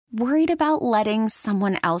Worried about letting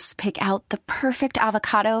someone else pick out the perfect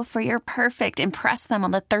avocado for your perfect impress them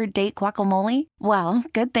on the third date guacamole? Well,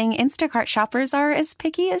 good thing Instacart shoppers are as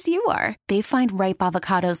picky as you are. They find ripe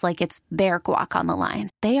avocados like it's their guac on the line.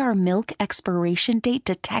 They are milk expiration date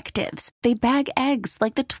detectives. They bag eggs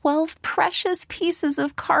like the 12 precious pieces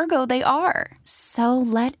of cargo they are. So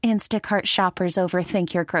let Instacart shoppers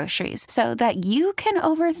overthink your groceries so that you can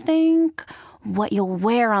overthink what you'll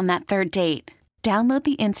wear on that third date. Download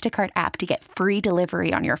the Instacart app to get free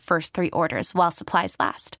delivery on your first 3 orders while supplies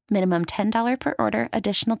last. Minimum $10 per order.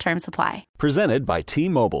 Additional terms apply. Presented by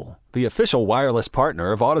T-Mobile, the official wireless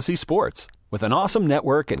partner of Odyssey Sports. With an awesome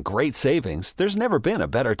network and great savings, there's never been a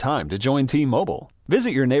better time to join T-Mobile. Visit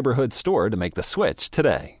your neighborhood store to make the switch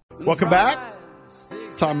today. Welcome back.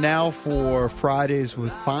 Time now for Fridays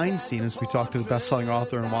with Feinstein as we talk to the best-selling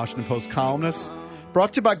author and Washington Post columnist.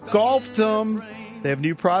 Brought to you by Golfdom. They have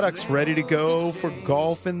new products ready to go for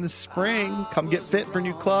golf in the spring. Come get fit for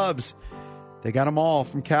new clubs. They got them all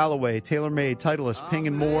from Callaway, TaylorMade, Titleist, Ping,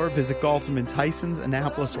 and more. Visit Golfdom in Tysons,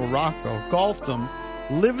 Annapolis, or Rockville. Golfdom.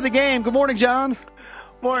 Live the game. Good morning, John.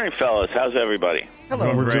 Morning, fellas. How's everybody?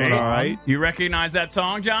 Hello, we're doing all right. You recognize that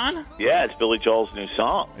song, John? Yeah, it's Billy Joel's new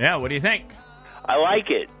song. Yeah, what do you think? I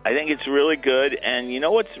like it. I think it's really good. And you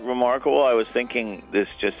know what's remarkable? I was thinking this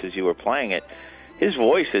just as you were playing it. His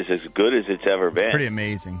voice is as good as it's ever been. Pretty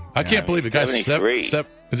amazing. I can't believe it. Guy's 73.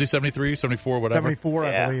 Is he 73, 74, whatever? 74, Yeah.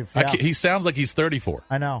 I believe. Yeah. He sounds like he's 34.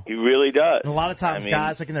 I know. He really does. And a lot of times,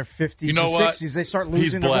 guys like in their 50s You know and what? 60s, they start He's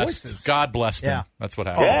losing their blessed. voices. God blessed him. Yeah. That's what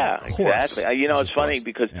happened. Yeah, of course. exactly. You know, He's it's funny blessed.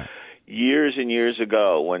 because years and years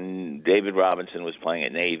ago when David Robinson was playing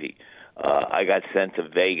at Navy, I got sent to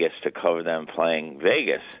Vegas to cover them playing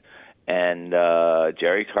Vegas. And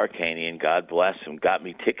Jerry Tarkanian, God bless him, got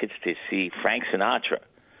me tickets to see Frank Sinatra.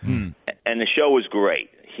 And the show was great.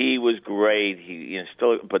 He was great.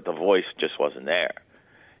 But the voice just wasn't there.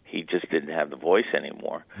 He just didn't have the voice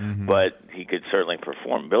anymore. But he could certainly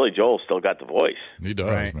perform. Billy Joel still got the voice. He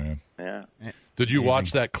does, man. Yeah, Did you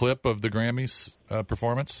watch that clip of the Grammys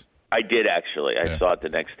performance? I did actually. I saw it the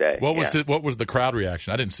next day. What was the crowd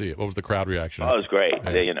reaction? I didn't see it. What was the crowd reaction? Oh, it was great.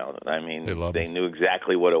 Yeah. They knew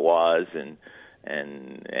exactly what it was, and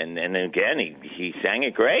again, he sang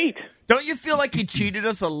it great. Don't you feel like he cheated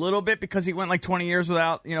us a little bit because he went like 20 years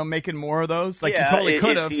without, making more of those? Like, yeah, you totally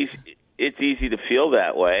could have. It's easy to feel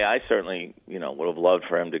that way. I certainly, would have loved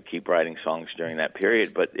for him to keep writing songs during that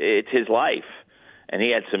period, but it's his life, and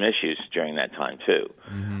he had some issues during that time too.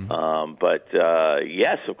 But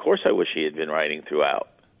yes, of course, I wish he had been writing throughout.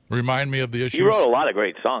 Remind me of the issues. He wrote a lot of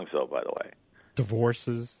great songs, though. By the way,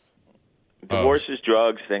 Divorces,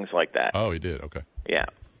 drugs, things like that. Oh, he did. Okay. Yeah.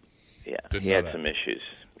 Didn't he know had that. some issues.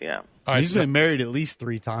 Yeah. He's been married at least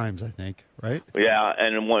 3 times, I think, right? Yeah,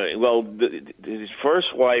 and his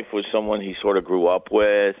first wife was someone he sort of grew up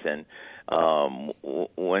with, and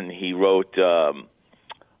when he wrote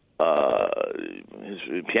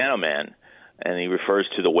his Piano Man, and he refers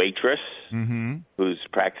to the waitress who's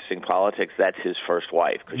practicing politics, that's his first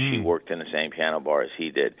wife, because she worked in the same piano bar as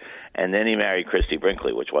he did. And then he married Christy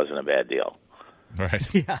Brinkley, which wasn't a bad deal. Right.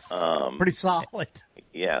 Yeah. Pretty solid.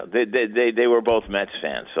 Yeah, they were both Mets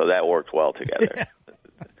fans, so that worked well together. Yeah.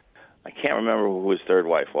 I can't remember who his third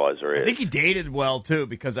wife was or is. I think he dated well too,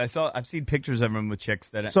 because I've seen pictures of him with chicks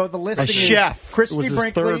that. So the listing is chef Christy was his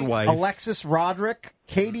Brinkley, third wife. Alexis Roderick,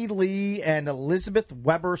 Katie Lee, and Elizabeth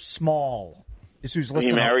Weber Small is who's He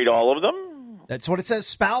listed. married all of them? That's what it says.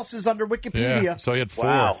 Spouse is under Wikipedia. Yeah. So he had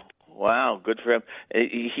 4. Wow, good for him.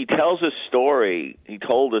 He tells a story. He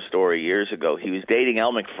told a story years ago. He was dating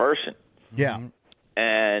Elle McPherson. Yeah.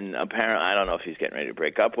 And apparently, I don't know if he's getting ready to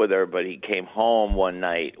break up with her, but he came home one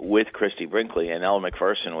night with Christy Brinkley, and Elle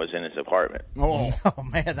McPherson was in his apartment. Oh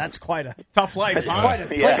man, that's quite a Tough life. That's huh? quite a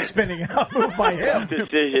plate spinning move by him.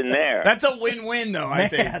 Decision there. That's a win-win, though. I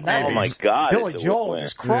think. that Oh is my God! Billy it's a Joel win-win.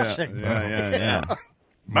 just crushing. Yeah.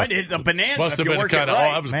 Might hit the bonanza. Must have if you been work kind it of.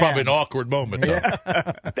 right. That was Man. probably an awkward moment. Though.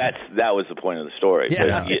 That was the point of the story.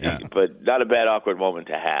 Yeah. But not a bad awkward moment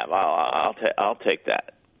to have. I'll take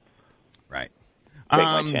that. Right. Take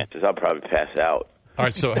my chances. I'll probably pass out. All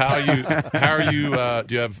right. So how are you?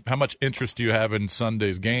 Do you have how much interest do you have in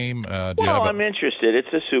Sunday's game? I'm interested. It's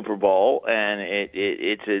a Super Bowl, and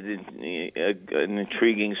it's an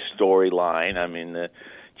intriguing storyline. I mean, the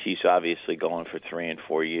Chiefs obviously going for 3 and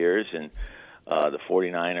 4 years, and the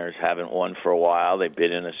 49ers haven't won for a while. They've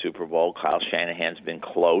been in a Super Bowl. Kyle Shanahan's been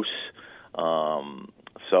close. And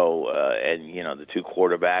the two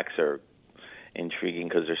quarterbacks are intriguing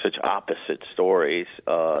because they're such opposite stories.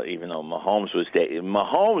 Even though Mahomes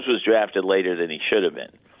was drafted later than he should have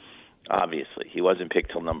been. Obviously, he wasn't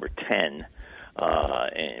picked till number 10.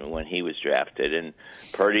 when he was drafted, and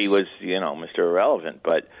Purdy was, Mr. Irrelevant.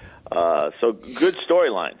 But so good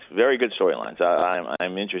storylines, very good storylines.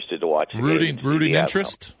 I'm interested to watch. Rooting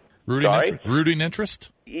interest. Rooting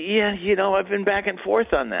interest? Yeah, I've been back and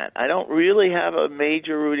forth on that. I don't really have a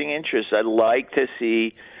major rooting interest. I'd like to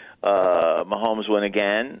see Mahomes win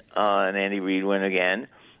again and Andy Reid win again.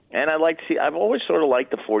 And I've always sort of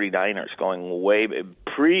liked the 49ers going way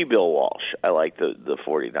pre-Bill Walsh. I liked the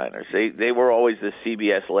 49ers. They were always the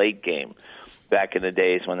CBS late game back in the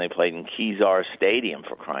days when they played in Kezar Stadium,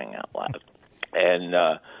 for crying out loud.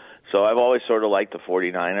 And so I've always sort of liked the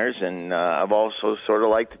 49ers, and I've also sort of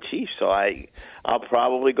liked the Chiefs. So I'll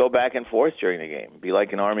probably go back and forth during the game. Be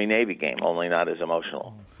like an Army-Navy game, only not as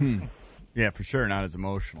emotional. Yeah, for sure, not as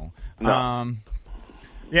emotional. No.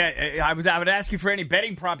 Yeah, I would ask you for any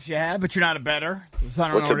betting props you have, but you're not a bettor. So I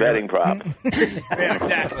don't What's know a betting prop? Yeah,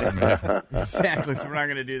 exactly. Exactly. So we're not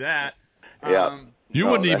going to do that. Yeah. You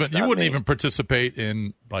wouldn't even participate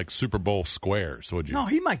in like Super Bowl squares, would you? No,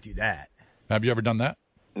 he might do that. Have you ever done that?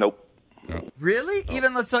 Nope. No. Really? No.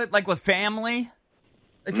 Even let's say like with family?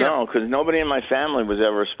 No, because nobody in my family was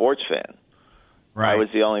ever a sports fan. Right. I was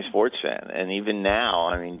the only sports fan, and even now,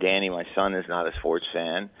 Danny, my son, is not a sports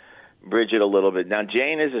fan. Bridget a little bit. Now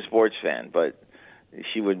Jane is a sports fan, but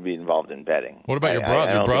she wouldn't be involved in betting. What about your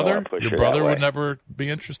brother? Your brother would never be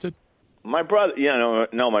interested? My brother,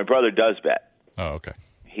 no, my brother does bet. Oh, okay.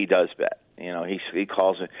 He does bet. He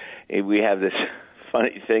calls it. We have this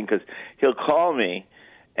funny thing because he'll call me,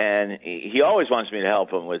 and he always wants me to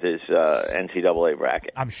help him with his NCAA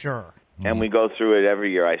bracket. I'm sure. And we go through it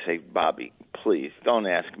every year. I say, Bobby, please don't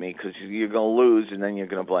ask me because you're going to lose and then you're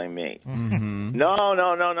going to blame me. Mm-hmm. No,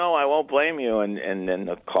 I won't blame you. And then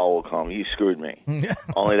the call will come. You screwed me.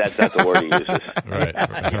 Only that's not the word he uses. Right.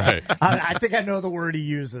 I think I know the word he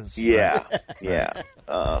uses. Yeah. It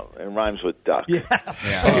rhymes with duck. Yeah.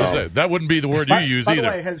 That wouldn't be the word you use by either.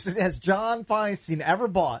 By the way, has John Feinstein ever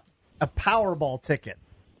bought a Powerball ticket?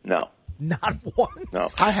 No. Not once? No.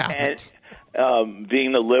 I haven't. And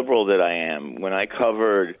being the liberal that I am, when I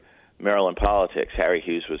covered Maryland politics, Harry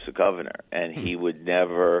Hughes was the governor, and he would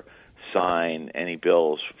never sign any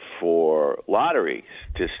bills for lotteries,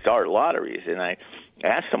 to start lotteries. And I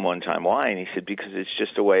asked him one time why, and he said, because it's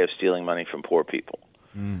just a way of stealing money from poor people.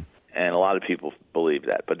 And a lot of people believe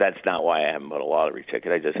that. But that's not why I haven't bought a lottery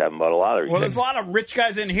ticket. I just haven't bought a lottery ticket. Well, there's a lot of rich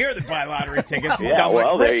guys in here that buy lottery tickets. Yeah,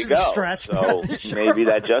 well, there you go. Stretch, so maybe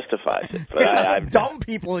that justifies it. But I'm dumb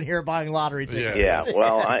people in here buying lottery tickets. Yeah,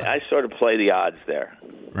 well, I sort of play the odds there.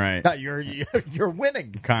 Right. You're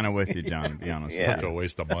winning. Kind of with you, John, to be honest. Yeah. Such a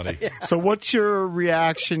waste of money. So what's your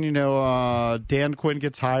reaction? Dan Quinn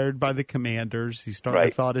gets hired by the Commanders. He's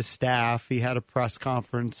starting to fill out his staff. He had a press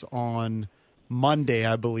conference on Monday,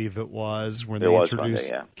 I believe it was, when they introduced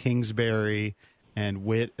Kingsbury and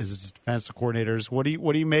Witt as his defensive coordinators. What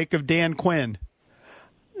do you make of Dan Quinn?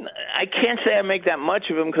 I can't say I make that much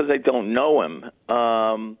of him because I don't know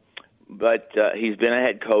him. But he's been a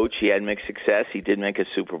head coach. He had mixed success. He did make a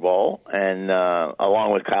Super Bowl, and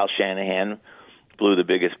along with Kyle Shanahan, blew the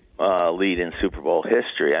biggest lead in Super Bowl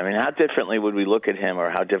history. How differently would we look at him,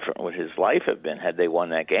 or how different would his life have been had they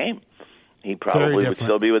won that game? He probably would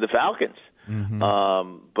still be with the Falcons. Mm-hmm.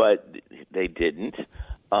 But they didn't.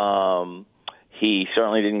 He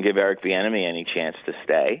certainly didn't give Eric Bieniemy any chance to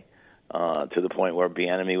stay, to the point where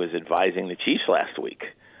Bieniemy was advising the Chiefs last week.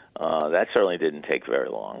 That certainly didn't take very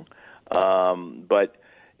long. But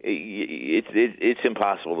it's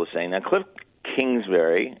impossible to say. Now, Cliff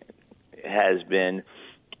Kingsbury has been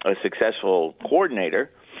a successful coordinator,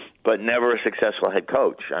 but never a successful head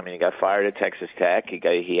coach. He got fired at Texas Tech.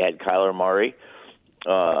 He had Kyler Murray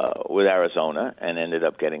with Arizona and ended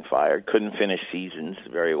up getting fired. Couldn't finish seasons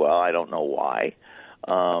very well. I don't know why.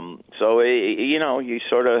 So you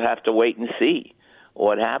sort of have to wait and see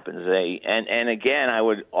what happens. And again, I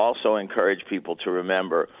would also encourage people to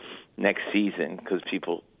remember next season, because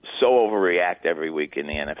people so overreact every week in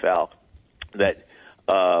the NFL, that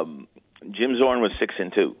Jim Zorn was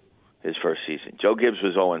 6-2 his first season. Joe Gibbs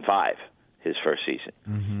was 0-5 his first season.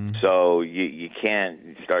 Mm-hmm. So you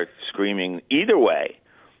can't start screaming either way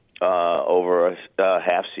over a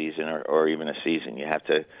half season or even a season. You have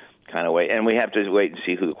to kind of wait. And we have to wait and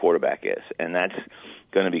see who the quarterback is. And that's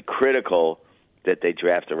going to be critical that they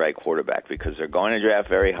draft the right quarterback, because they're going to draft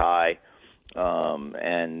very high.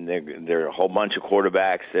 And there are a whole bunch of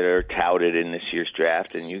quarterbacks that are touted in this year's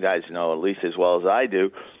draft. And you guys know at least as well as I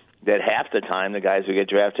do that half the time the guys who get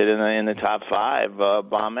drafted in the top five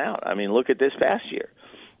bomb out. Look at this past year.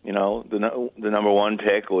 The number one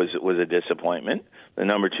pick was a disappointment. The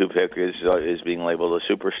number two pick is being labeled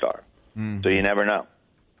a superstar. Mm-hmm. So you never know.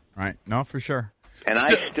 Right. No, for sure. And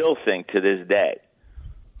I still think to this day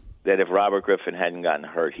that if Robert Griffin hadn't gotten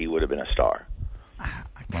hurt, he would have been a star.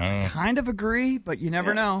 I kind of agree, but you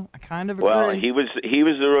never know. I kind of agree. Well, he was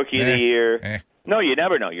the Rookie of the Year. No, you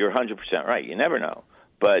never know. You're 100% right. You never know.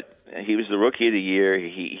 But he was the Rookie of the Year.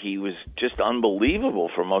 He was just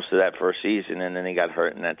unbelievable for most of that first season, and then he got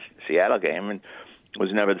hurt in that Seattle game and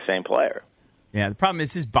was never the same player. Yeah, the problem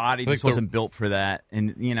is his body just wasn't built for that,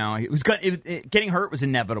 and it was getting hurt was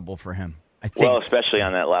inevitable for him. I think. Well, especially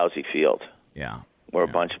on that lousy field. Yeah, where a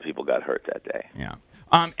bunch of people got hurt that day. Yeah.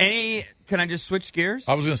 Can I just switch gears?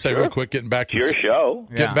 I was going to say real quick, getting back to your show,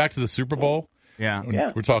 getting back to the Super Bowl.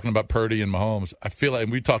 Yeah. We're talking about Purdy and Mahomes. I feel like,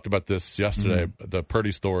 and we talked about this yesterday. The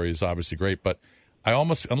Purdy story is obviously great, but I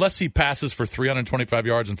almost, unless he passes for 325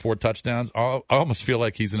 yards and 4 touchdowns, I almost feel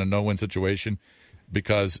like he's in a no-win situation.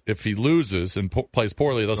 Because if he loses and plays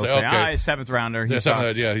poorly, they'll say, okay, he's 7th rounder. He's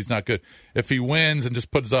not good. If he wins and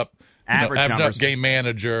just puts up average game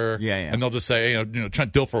manager, and they'll just say,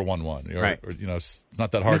 Trent Dilfer won one, right? Or, it's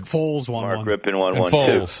not that hard. Nick Foles won Mark one. Rippon won one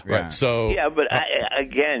Foles, too. right? Yeah. So but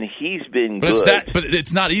again, he's been good. But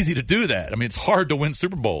it's not easy to do that. I mean, it's hard to win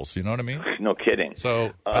Super Bowls. You know what I mean? No kidding.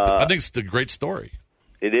 So I think it's a great story.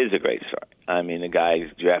 It is a great story. I mean, the guy's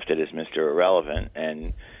drafted as Mr. Irrelevant,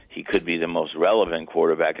 and he could be the most relevant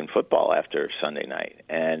quarterback in football after Sunday night.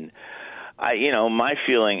 And my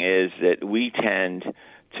feeling is that we tend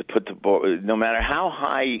to put the bar, no matter how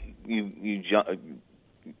high you jump,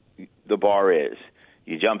 the bar is.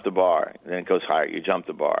 You jump the bar, then it goes higher. You jump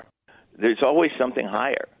the bar. There's always something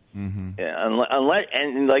higher. Mm-hmm. Unless,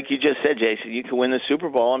 and like you just said, Jason, you can win the Super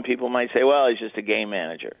Bowl, and people might say, "Well, he's just a game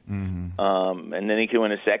manager." Mm-hmm. And then he can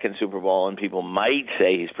win a second Super Bowl, and people might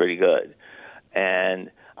say he's pretty good.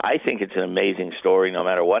 And I think it's an amazing story, no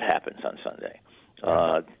matter what happens on Sunday.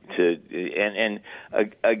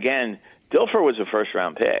 Again, Dilfer was a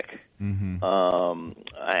first-round pick. Mm-hmm.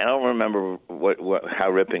 I don't remember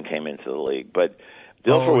how Rippon came into the league, but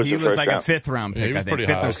Dilfer was he a was like round. A 5th round pick. Yeah, he was I think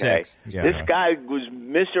pretty 5th or 6th. Yeah. This guy was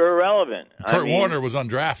Mr. Irrelevant. Kurt Warner was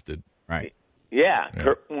undrafted. Right. Yeah,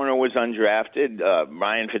 Kurt Warner was undrafted.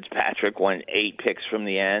 Ryan Fitzpatrick went 8 picks from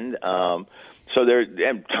the end.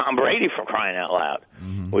 And Tom Brady, for crying out loud,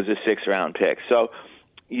 was a 6th-round pick. So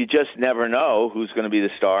you just never know who's going to be the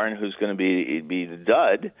star and who's going to be the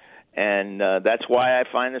dud. And that's why I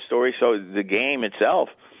find the game itself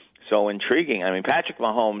so intriguing. I mean, Patrick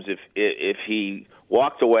Mahomes, if he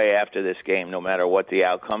walked away after this game, no matter what the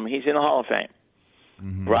outcome, he's in the Hall of Fame.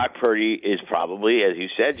 Mm-hmm. Brock Purdy is probably, as you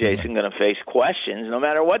said, Jason, going to face questions no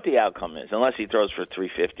matter what the outcome is, unless he throws for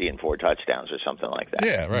 350 and 4 touchdowns or something like that.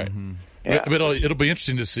 Yeah, right. Mm-hmm. Yeah. But it'll be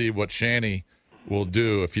interesting to see what Shanny will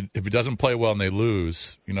do if he doesn't play well and they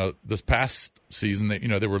lose. This past season,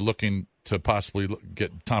 they were looking to possibly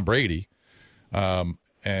get Tom Brady,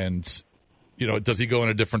 and does he go in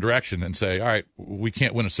a different direction and say, all right, we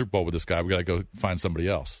can't win a Super Bowl with this guy, we got to go find somebody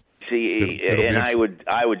else. See, I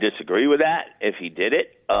would disagree with that if he did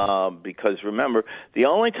it, because remember, the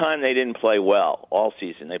only time they didn't play well all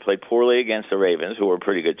season, they played poorly against the Ravens, who were a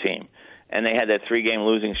pretty good team, and they had that 3-game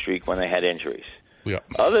losing streak when they had injuries. Yeah.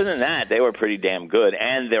 Other than that, they were pretty damn good,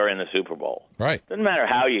 and they're in the Super Bowl. Right. Doesn't matter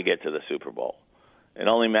how you get to the Super Bowl. It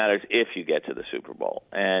only matters if you get to the Super Bowl.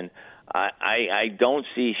 And I don't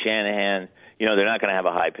see Shanahan, they're not going to have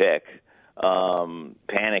a high pick,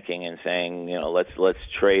 panicking and saying, let's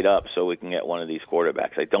trade up so we can get one of these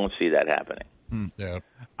quarterbacks. I don't see that happening. Yeah.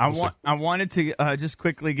 I wanted to just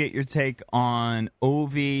quickly get your take on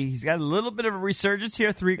Ovi. He's got a little bit of a resurgence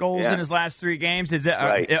here, 3 goals in his last 3 games. Is it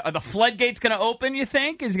are the floodgates going to open, you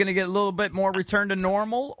think? Is he going to get a little bit more return to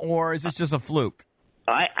normal, or is this just a fluke?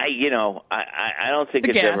 I don't think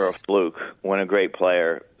it's ever a fluke when a great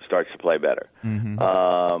player starts to play better.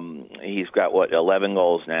 Mm-hmm. He's got 11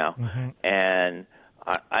 goals now, and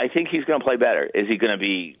I think he's going to play better. Is he going to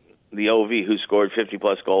be the OV who scored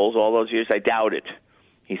 50-plus goals all those years? I doubt it.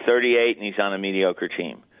 He's 38 and he's on a mediocre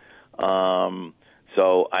team.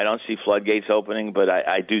 So I don't see floodgates opening, but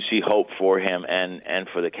I do see hope for him and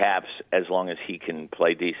for the Caps as long as he can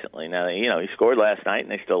play decently. Now, he scored last night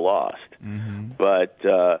and they still lost. Mm-hmm. But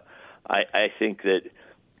I think that...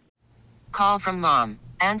 Call from mom.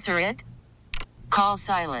 Answer it. Call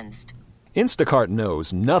silenced. Instacart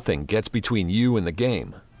knows nothing gets between you and the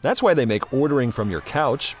game. That's why they make ordering from your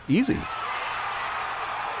couch easy.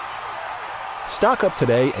 Stock up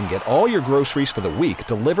today and get all your groceries for the week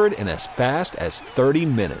delivered in as fast as 30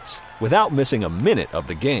 minutes without missing a minute of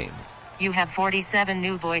the game. You have 47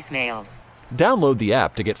 new voicemails. Download the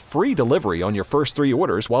app to get free delivery on your first 3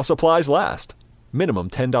 orders while supplies last.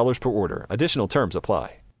 Minimum $10 per order. Additional terms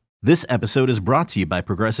apply. This episode is brought to you by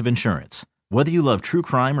Progressive Insurance. Whether you love true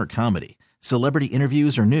crime or comedy, celebrity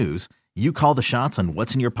interviews or news, you call the shots on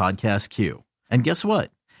what's in your podcast queue. And guess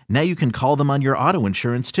what? Now you can call them on your auto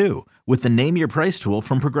insurance too with the Name Your Price tool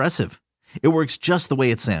from Progressive. It works just the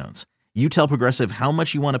way it sounds. You tell Progressive how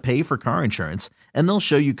much you want to pay for car insurance, and they'll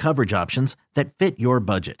show you coverage options that fit your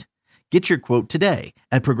budget. Get your quote today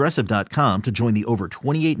at Progressive.com to join the over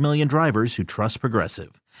 28 million drivers who trust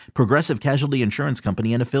Progressive. Progressive Casualty Insurance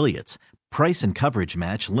Company and Affiliates. Price and coverage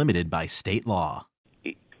match limited by state law.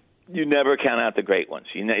 You never count out the great ones.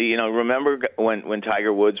 You know, remember when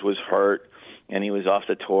Tiger Woods was hurt and he was off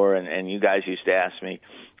the tour, and you guys used to ask me,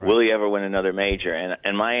 will he ever win another major?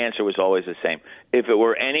 And my answer was always the same. If it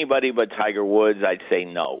were anybody but Tiger Woods, I'd say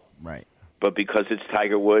no. Right. But because it's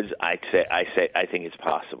Tiger Woods, I think it's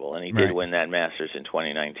possible, and he did win that Masters in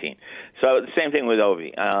 2019. So the same thing with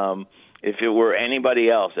Ovi. If it were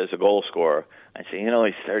anybody else as a goal scorer, I'd say,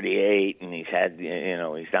 he's 38 and he's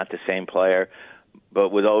not the same player. But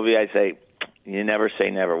with Ovi, I'd say you never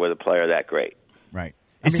say never with a player that great. Right.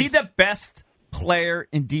 Is he the best player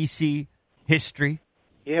in DC history?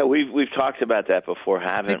 Yeah, we've talked about that before,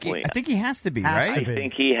 haven't we? I think he has to be, right? I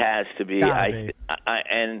think he has to be.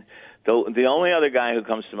 And the only other guy who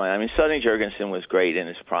comes to mind, I mean, Sonny Jurgensen was great in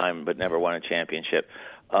his prime, but never won a championship.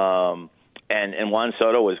 And Juan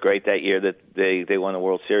Soto was great that year that they won the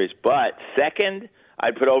World Series. But second,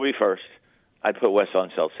 I'd put Ovi first. I'd put Wes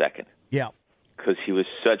Unseld second. Yeah. Because he was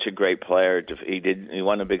such a great player. He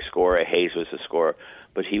wasn't a big scorer. Hayes was a scorer.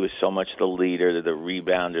 But he was so much the leader, the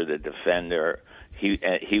rebounder, the defender. He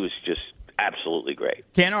was just absolutely great.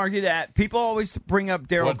 Can't argue that. People always bring up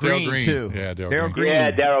Darryl Green, too. Yeah, Darryl Green.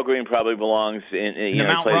 Yeah, Darryl Green probably belongs in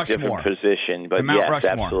Mount plays Rushmore. Different position, but Mount yes,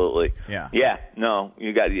 Rushmore. absolutely. Yeah. No,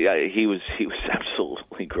 he was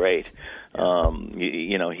absolutely great.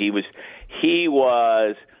 He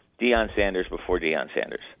was Deion Sanders before Deion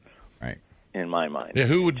Sanders. Right. In my mind. Yeah,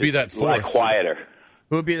 who would be that fourth? Like quieter.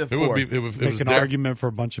 Who would be the fourth? Make an argument for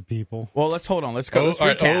a bunch of people. Well, let's hold on. Let's go. Let's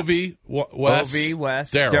recap. Ovi,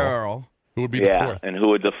 Wes, Darryl. Who would be the fourth? And who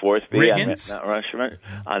would the fourth be? Riggins?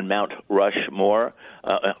 On Mount Rushmore.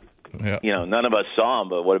 None of us saw him,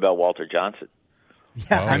 but what about Walter Johnson?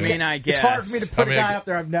 Yeah, I mean, I guess. It's hard for me to put a guy up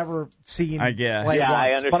there I've never seen play once.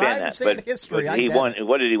 I understand but I that. understand history. But he won.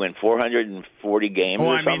 What did he win? 440 games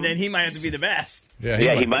or something? Then he might have to be the best. Yeah,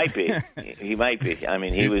 he might be. He might be. I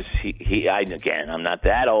mean, I'm not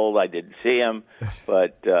that old. I didn't see him,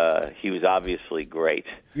 but he was obviously great.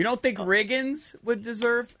 You don't think Riggins would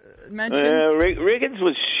deserve mention? Riggins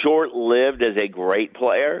was short-lived as a great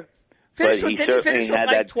player, but he certainly had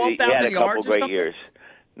that. 12,000 he had a couple yards great years.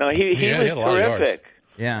 No, he was terrific.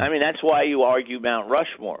 Yeah. I mean, that's why you argue Mount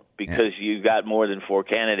Rushmore, because you got more than four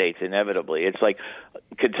candidates inevitably. It's like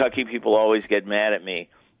Kentucky people always get mad at me.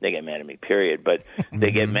 They get mad at me, period. But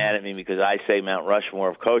they get mad at me because I say Mount Rushmore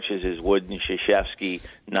of coaches is Wooden, Krzyzewski,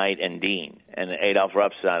 Knight, and Dean. And Adolph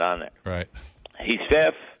Rupp's not on there. Right. He's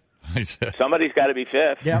fifth. Somebody's got to be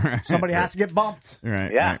fifth. Yeah, somebody has to get bumped.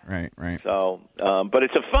 Right. Yeah. Right. So, but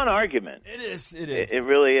it's a fun argument. It is. It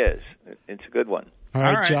really is. It's a good one. All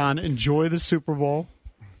right, John, enjoy the Super Bowl.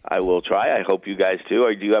 I will try. I hope you guys do.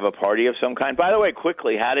 Or do you have a party of some kind? By the way,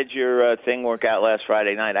 quickly, how did your thing work out last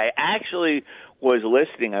Friday night? I actually was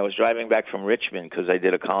listening. I was driving back from Richmond because I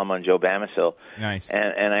did a column on Joe Bamisil. Nice.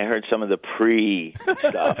 And I heard some of the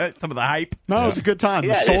pre-stuff. Some of the hype. No, it was a good time.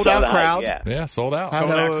 Yeah, sold-out crowd. Yeah, sold out.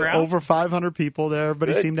 Over 500 people there.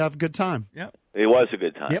 Everybody seemed to have a good time. Yep. It was a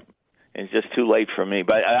good time. Yep. It's just too late for me,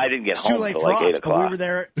 but I didn't get home too late till for like us, 8 o'clock. but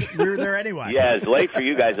we were there anyway. Yeah, it's late for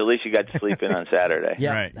you guys. At least you got to sleep in on Saturday.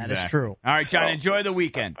 Yeah, Right, that is true. All right, John, enjoy the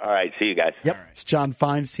weekend. All right, see you guys. Yep. It's John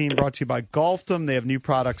Feinstein, brought to you by Golfdom. They have new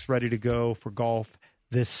products ready to go for golf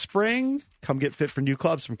this spring. Come get fit for new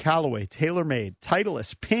clubs from Callaway, TaylorMade,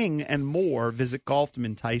 Titleist, Ping, and more. Visit Golfdom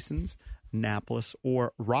in Tysons, Annapolis,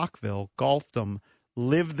 or Rockville. Golfdom,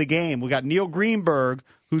 live the game. We got Neil Greenberg,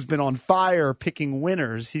 who's been on fire picking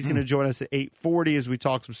winners. He's going to join us at 8:40 as we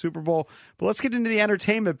talk some Super Bowl. But let's get into the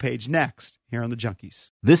entertainment page next here on the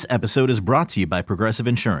Junkies. This episode is brought to you by Progressive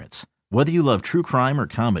Insurance. Whether you love true crime or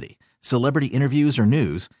comedy, celebrity interviews or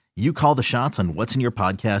news, you call the shots on what's in your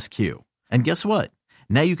podcast queue. And guess what?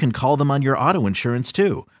 Now you can call them on your auto insurance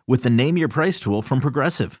too with the Name Your Price tool from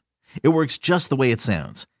Progressive. It works just the way it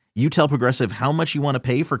sounds. You tell Progressive how much you want to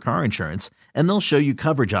pay for car insurance, and they'll show you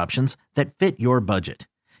coverage options that fit your budget.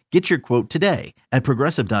 Get your quote today at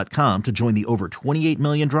Progressive.com to join the over 28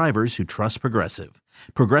 million drivers who trust Progressive.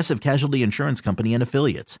 Progressive Casualty Insurance Company and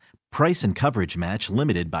Affiliates. Price and coverage match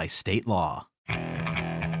limited by state law.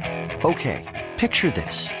 Okay, picture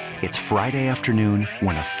this. It's Friday afternoon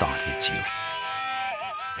when a thought hits you.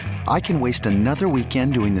 I can waste another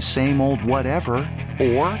weekend doing the same old whatever,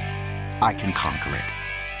 or I can conquer it.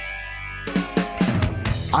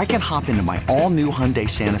 I can hop into my all-new Hyundai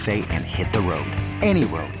Santa Fe and hit the road. Any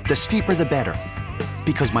road. The steeper, the better.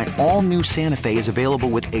 Because my all-new Santa Fe is available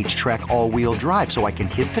with H-Track all-wheel drive, so I can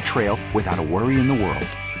hit the trail without a worry in the world.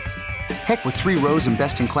 Heck, with 3 rows and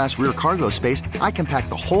best-in-class rear cargo space, I can pack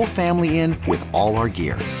the whole family in with all our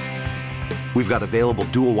gear. We've got available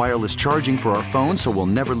dual wireless charging for our phones, so we'll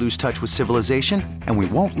never lose touch with civilization, and we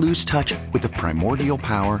won't lose touch with the primordial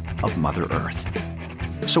power of Mother Earth.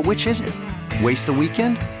 So which is it? Waste the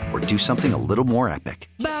weekend or do something a little more epic?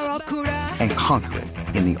 And conquer it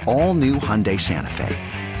in the all-new Hyundai Santa Fe.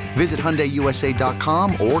 Visit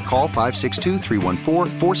HyundaiUSA.com or call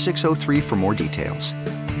 562-314-4603 for more details.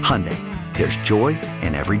 Hyundai, there's joy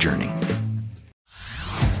in every journey.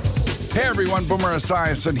 Hey everyone, Boomer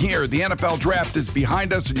Esiason here. The NFL Draft is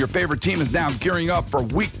behind us and your favorite team is now gearing up for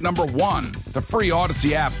week number 1. The free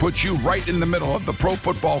Odyssey app puts you right in the middle of the pro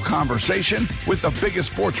football conversation with the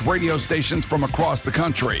biggest sports radio stations from across the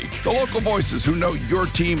country. The local voices who know your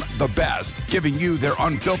team the best, giving you their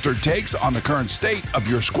unfiltered takes on the current state of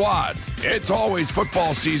your squad. It's always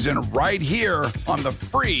football season right here on the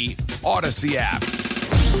free Odyssey app.